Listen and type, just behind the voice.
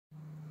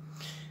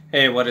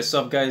Hey, what is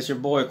up, guys? Your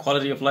boy,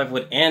 Quality of Life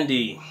with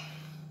Andy.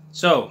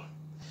 So,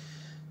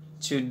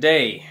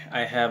 today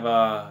I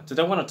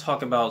want to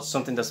talk about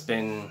something that's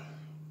been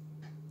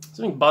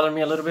bothering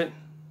me a little bit.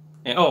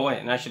 And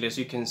and actually, as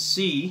you can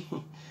see,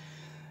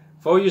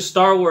 for you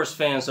Star Wars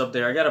fans up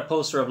there, I got a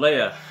poster of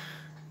Leia.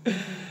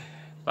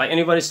 Like,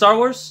 anybody Star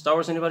Wars? Star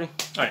Wars, anybody?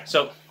 All right,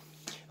 so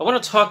I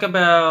want to talk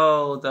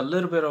about a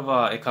little bit of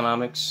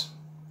economics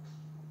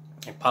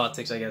and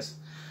politics, I guess.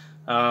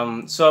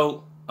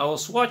 So I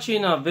was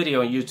watching a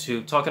video on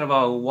YouTube talking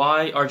about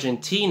why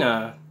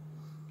Argentina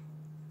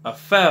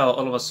fell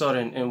all of a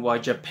sudden and why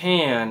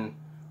Japan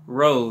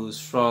rose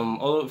from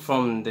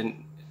the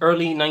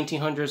early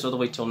 1900s all the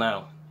way till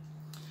now.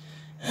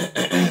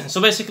 So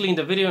basically, in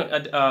the video,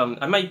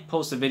 I might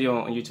post a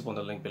video on YouTube on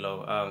the link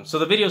below. So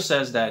the video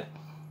says that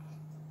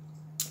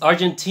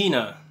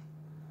Argentina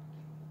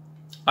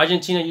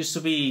used to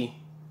be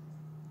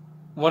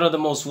one of the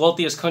most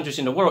wealthiest countries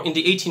in the world in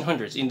the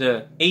 1800s. In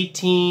the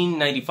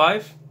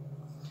 1895,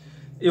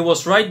 it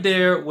was right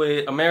there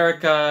with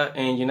America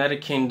and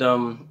United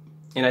Kingdom,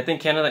 and I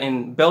think Canada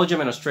and Belgium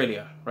and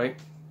Australia, right?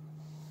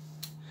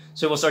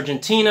 So it was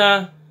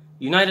Argentina,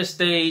 United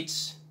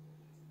States,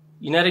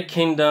 United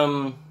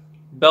Kingdom,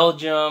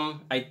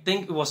 Belgium, I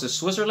think it was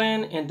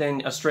Switzerland, and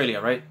then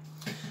Australia, right?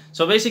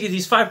 So basically,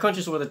 these five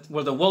countries were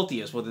the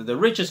wealthiest, were the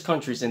richest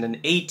countries in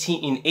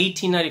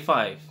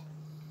 1895,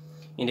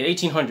 in the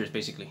 1800s,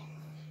 basically,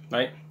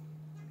 right?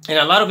 And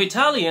a lot of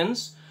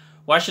Italians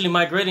were actually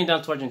migrating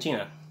down to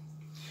Argentina.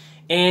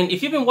 And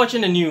if you've been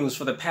watching the news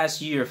for the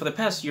past year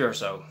or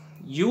so,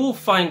 you will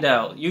find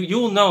out, you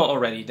will know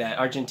already that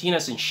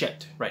Argentina's in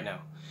shit right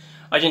now.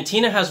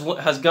 Argentina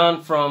has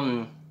gone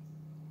from,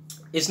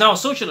 it's now a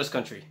socialist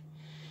country.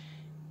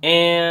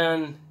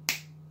 And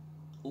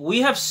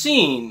we have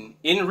seen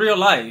in real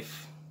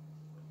life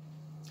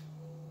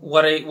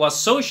what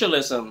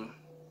socialism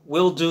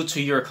will do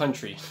to your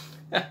country.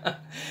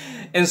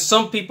 And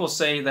some people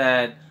say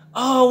that,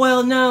 oh,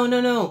 well,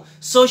 no,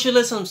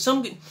 socialism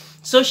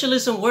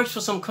works for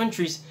some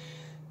countries.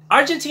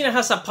 Argentina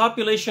has a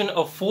population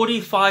of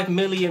 45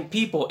 million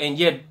people, and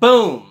yet,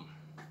 boom,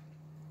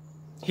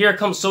 here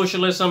comes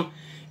socialism.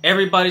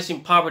 Everybody's in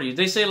poverty.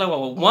 They say like,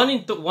 well, one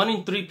in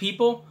three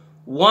people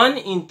live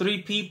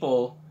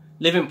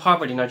in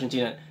poverty in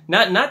Argentina.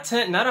 Not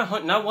 10, not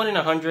 1 in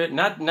 100,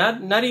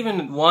 not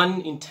even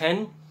 1 in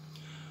 10.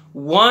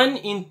 1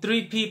 in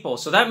 3 people.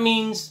 So that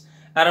means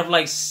out of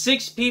like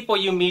 6 people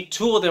you meet,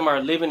 2 of them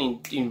are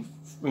living in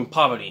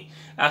poverty.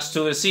 As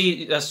to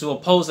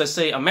oppose, let's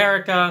say,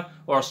 America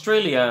or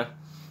Australia,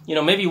 you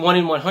know, maybe 1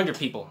 in 100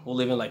 people will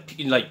live in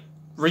like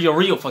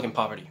real fucking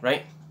poverty,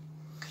 right?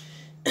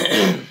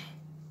 I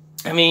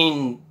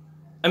mean,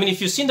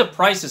 if you've seen the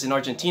prices in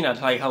Argentina,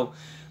 like how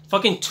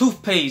fucking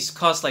toothpaste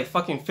costs like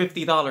fucking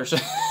 $50.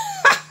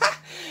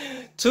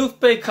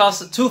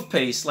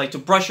 Toothpaste, like to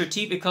brush your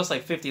teeth, it costs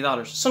like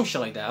 $50. Some shit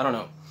like that, I don't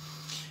know.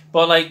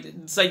 But like,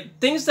 it's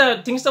like things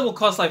that will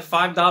cost like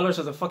 $5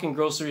 at the fucking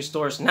grocery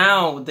stores,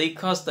 now they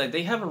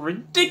have a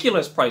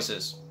ridiculous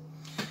prices.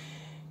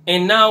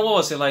 And now, what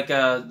was it, like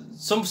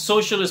some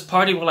socialist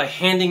party were like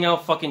handing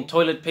out fucking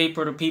toilet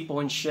paper to people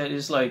and shit.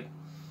 It's like,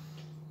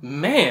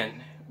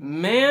 man,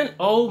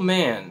 oh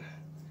man.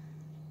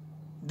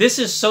 This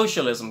is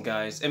socialism,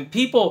 guys. And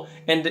people,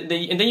 and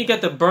then you get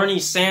the Bernie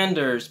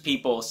Sanders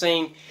people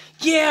saying,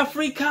 yeah,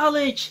 free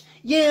college,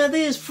 yeah,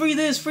 free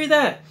this, free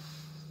that.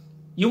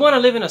 You want to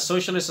live in a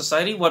socialist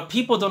society? What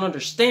people don't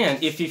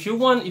understand, if you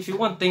want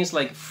things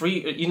like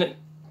free,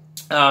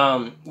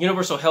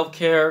 universal health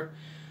care,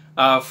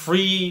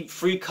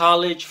 free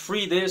college,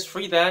 free this,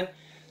 free that,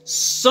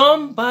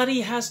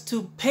 somebody has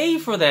to pay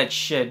for that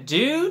shit,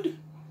 dude.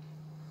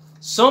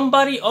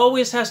 Somebody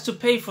always has to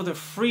pay for the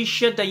free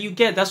shit that you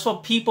get. That's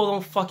what people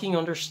don't fucking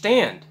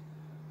understand.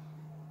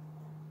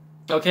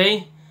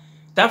 Okay?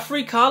 That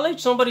free college,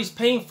 somebody's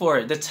paying for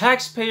it. The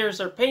taxpayers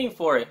are paying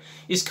for it.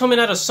 It's coming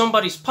out of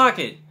somebody's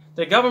pocket.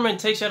 The government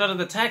takes it out of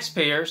the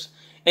taxpayers.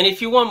 And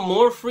if you want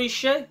more free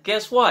shit,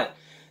 guess what?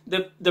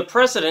 The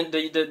president,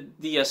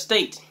 the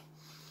state,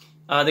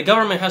 the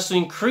government has to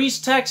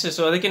increase taxes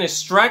so they can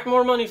extract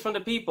more money from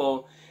the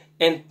people,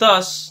 and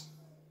thus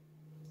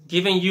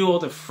giving you all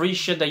the free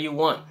shit that you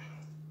want.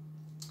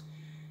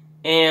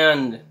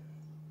 And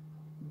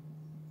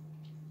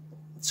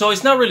so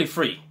it's not really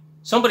free.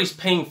 Somebody's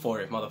paying for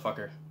it,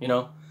 motherfucker. You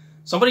know,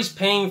 somebody's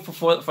paying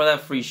for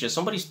that free shit.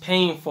 Somebody's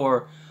paying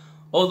for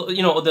all,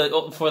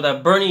 for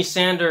that Bernie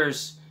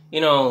Sanders,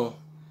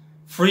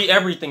 free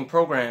everything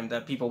program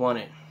that people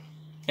wanted.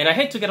 And I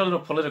hate to get a little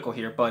political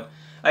here, but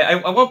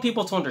I want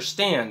people to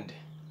understand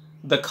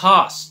the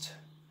cost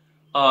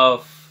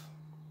of.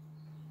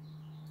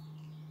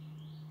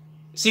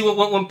 See,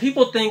 when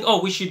people think,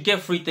 oh, we should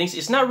get free things,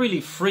 it's not really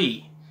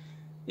free.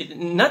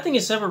 Nothing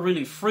is ever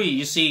really free.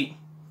 You see,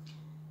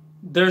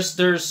 there's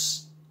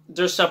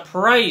a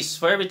price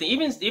for everything.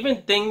 Even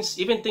things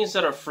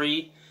that are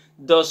free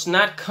does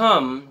not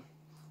come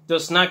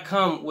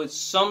with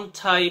some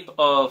type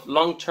of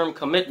long-term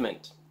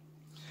commitment.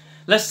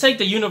 let's take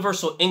the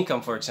universal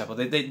income, for example.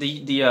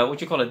 The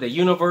what you call it, the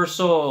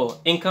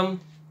universal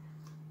income.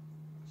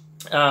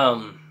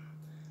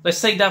 Let's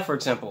take that, for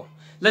example.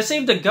 Let's say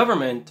if the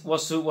government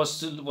was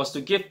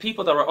to give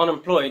people that are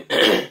unemployed,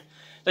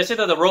 let's say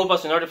that the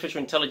robots and artificial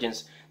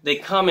intelligence, they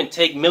come and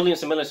take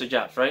millions and millions of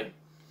jobs, right?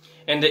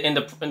 And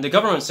the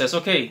government says,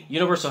 okay,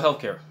 universal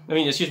healthcare.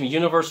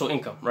 Universal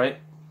income, right?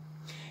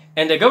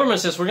 And the government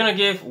says we're gonna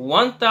give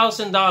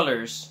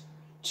 $1,000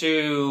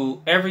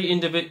 to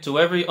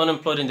every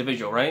unemployed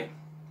individual, right?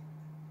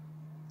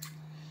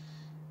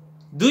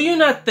 Do you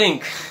not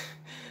think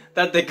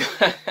that the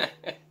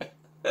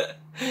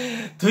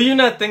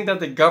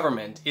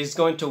government is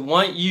going to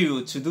want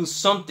you to do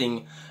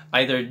something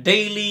either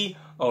daily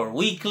or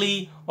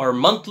weekly or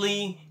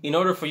monthly in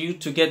order for you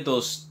to get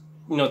those,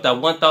 that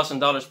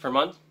 $1,000 per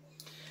month?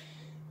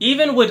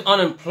 Even with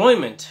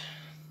unemployment,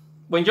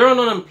 when you're on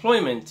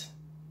unemployment,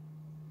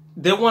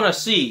 they want to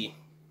see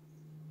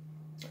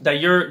that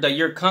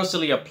you're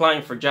constantly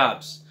applying for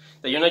jobs,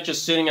 that you're not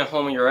just sitting at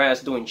home on your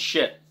ass doing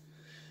shit.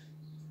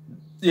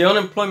 The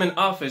unemployment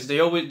office, they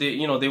want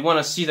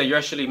to see that you're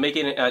actually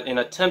making an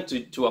attempt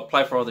to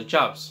apply for other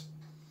jobs,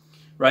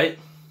 right?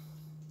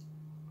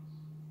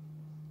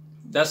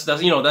 It's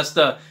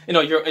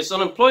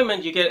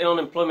unemployment. You get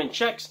unemployment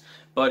checks,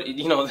 but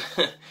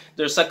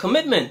there's a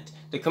commitment.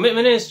 The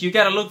commitment is you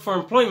got to look for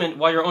employment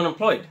while you're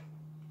unemployed,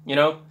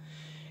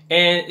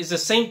 And it's the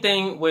same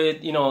thing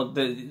with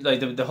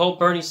the whole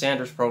Bernie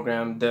Sanders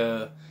program.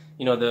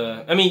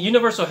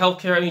 Universal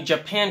healthcare.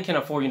 Japan can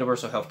afford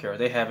universal healthcare.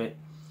 They have it.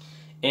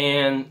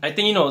 And I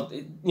think,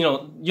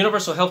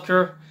 universal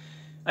healthcare,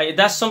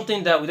 that's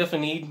something that we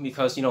definitely need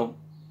because,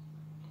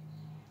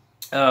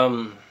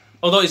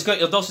 although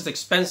it's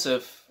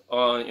expensive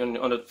for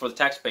the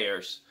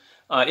taxpayers,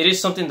 it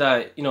is something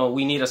that,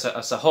 we need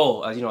as a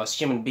whole, as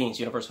human beings,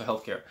 universal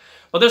healthcare.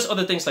 But there's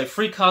other things like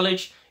free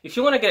college. If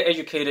you want to get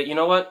educated, you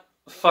know what?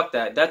 Fuck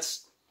that.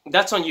 That's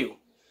on you.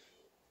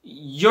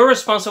 You're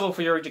responsible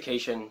for your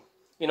education.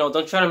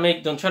 Don't try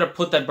to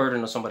put that burden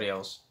on somebody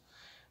else.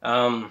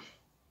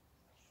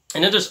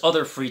 And then there's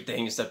other free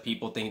things that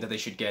people think that they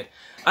should get.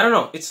 I don't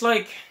know. It's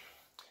like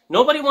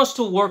nobody wants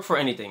to work for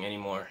anything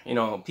anymore.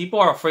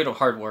 People are afraid of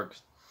hard work.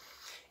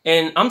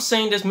 And I'm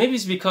saying this, maybe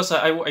it's because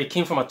I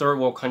came from a third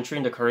world country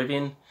in the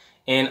Caribbean,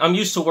 and I'm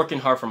used to working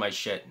hard for my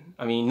shit.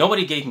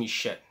 Nobody gave me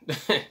shit.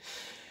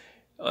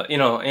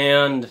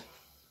 And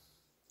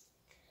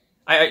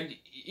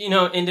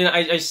and then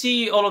I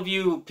see all of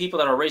you people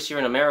that are raised here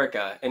in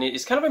America, and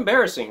it's kind of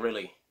embarrassing,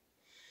 really.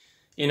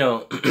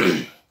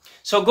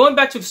 So going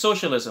back to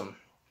socialism.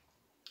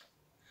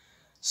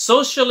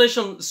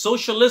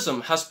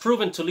 Socialism has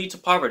proven to lead to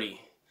poverty,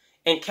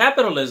 and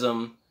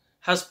capitalism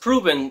has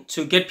proven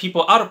to get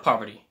people out of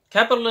poverty.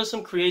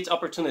 Capitalism creates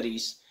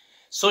opportunities.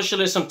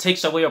 Socialism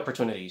takes away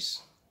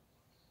opportunities.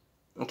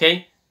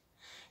 Okay?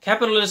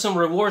 Capitalism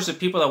rewards the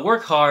people that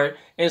work hard,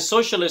 and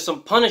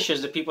socialism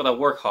punishes the people that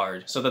work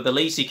hard so that the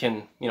lazy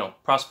can,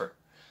 prosper.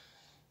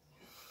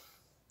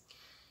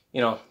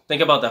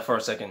 Think about that for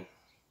a second.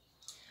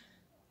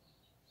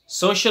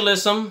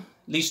 Socialism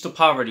leads to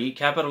poverty.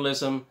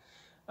 Capitalism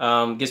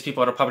gets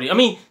people out of poverty.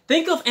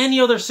 Think of any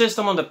other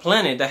system on the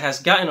planet that has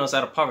gotten us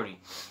out of poverty.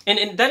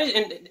 And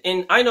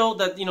I know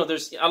that,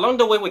 there's along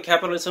the way with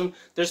capitalism,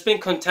 there's been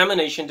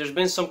contamination, there's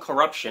been some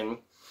corruption.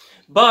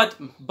 But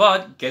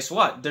guess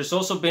what? There's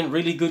also been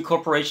really good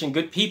corporation,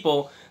 good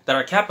people that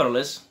are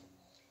capitalists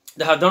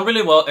that have done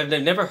really well and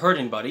they've never hurt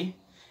anybody.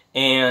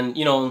 And,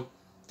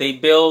 they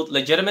build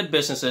legitimate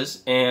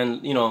businesses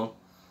and,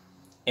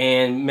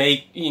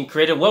 and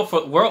created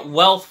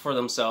wealth for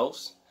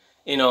themselves,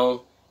 in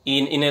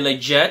a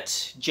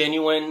legit,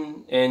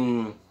 genuine,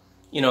 and,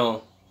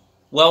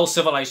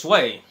 well-civilized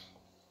way.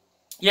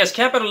 Yes,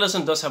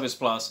 capitalism does have its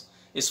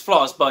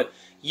flaws, but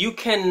you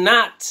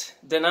cannot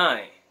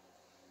deny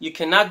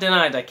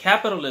that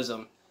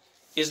capitalism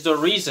is the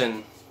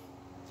reason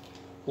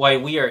why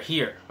we are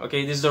here.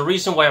 Okay, this is the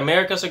reason why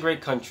America's a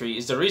great country.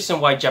 It's the reason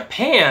why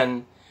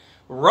Japan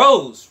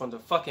rose from the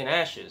fucking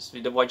ashes.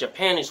 Why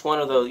Japan is one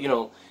of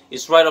the,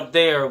 is right up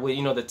there with,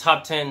 the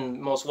top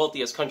 10 most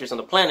wealthiest countries on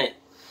the planet.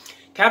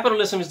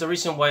 Capitalism is the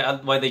reason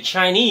why the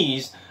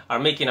Chinese are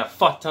making a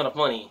fuck ton of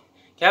money.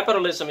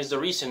 Capitalism is the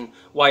reason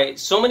why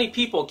so many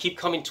people keep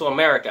coming to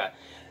America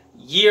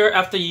year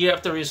after year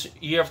after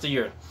year after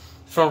year.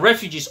 From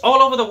refugees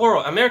all over the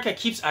world, America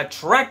keeps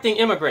attracting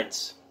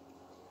immigrants.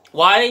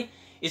 Why?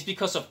 It's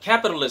because of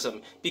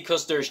capitalism.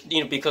 Because they're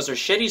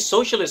shitty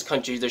socialist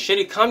countries, they're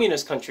shitty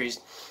communist countries.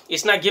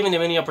 It's not giving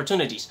them any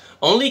opportunities.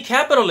 Only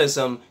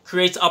capitalism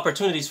creates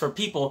opportunities for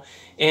people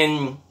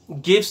and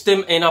gives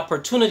them an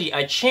opportunity,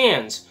 a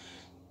chance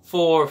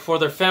for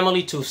their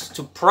family to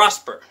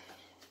prosper.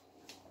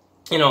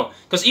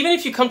 Because even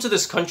if you come to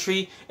this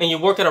country and you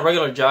work at a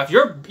regular job,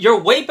 you're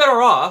way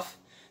better off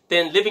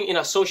than living in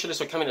a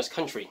socialist or communist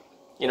country.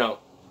 You're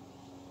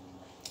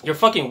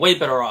fucking way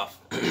better off.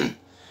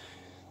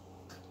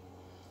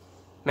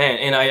 Man,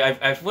 and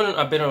I went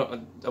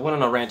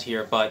on a rant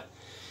here, but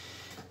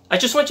I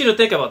just want you to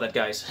think about that,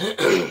 guys.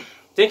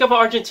 Think about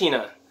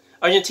Argentina.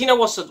 Argentina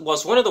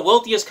was one of the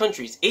wealthiest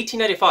countries,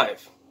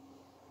 1895.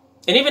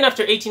 And even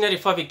after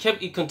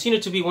 1895, it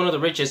continued to be one of the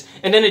richest.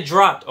 And then it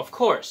dropped, of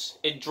course.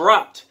 It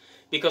dropped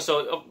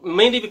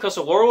mainly because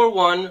of World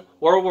War I,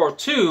 World War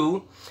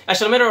II.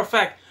 As a matter of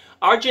fact,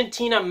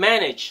 Argentina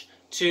managed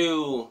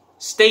to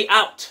stay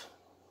out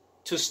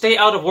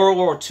of World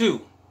War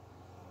II.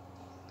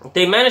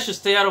 They managed to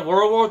stay out of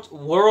World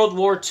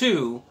War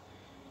II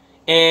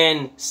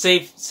and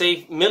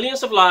save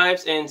millions of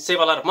lives and save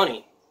a lot of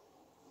money.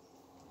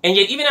 And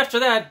yet, even after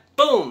that,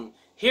 boom,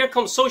 here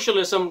comes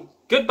socialism.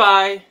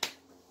 Goodbye.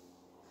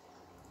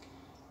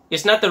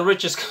 It's not the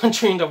richest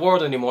country in the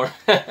world anymore.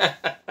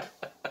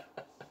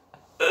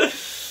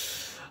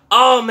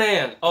 Oh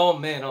man, oh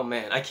man, oh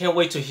man. I can't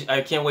wait to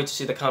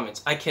see the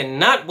comments. I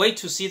cannot wait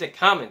to see the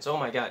comments. Oh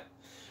my god.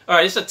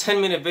 Alright, it's a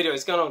 10-minute video.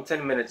 It's gone on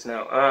 10 minutes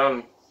now.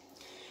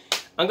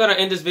 I'm gonna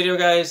end this video,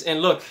 guys,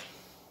 and look.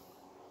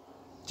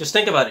 Just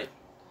think about it.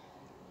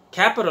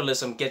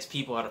 Capitalism gets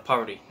people out of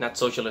poverty, not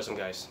socialism,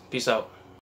 guys. Peace out.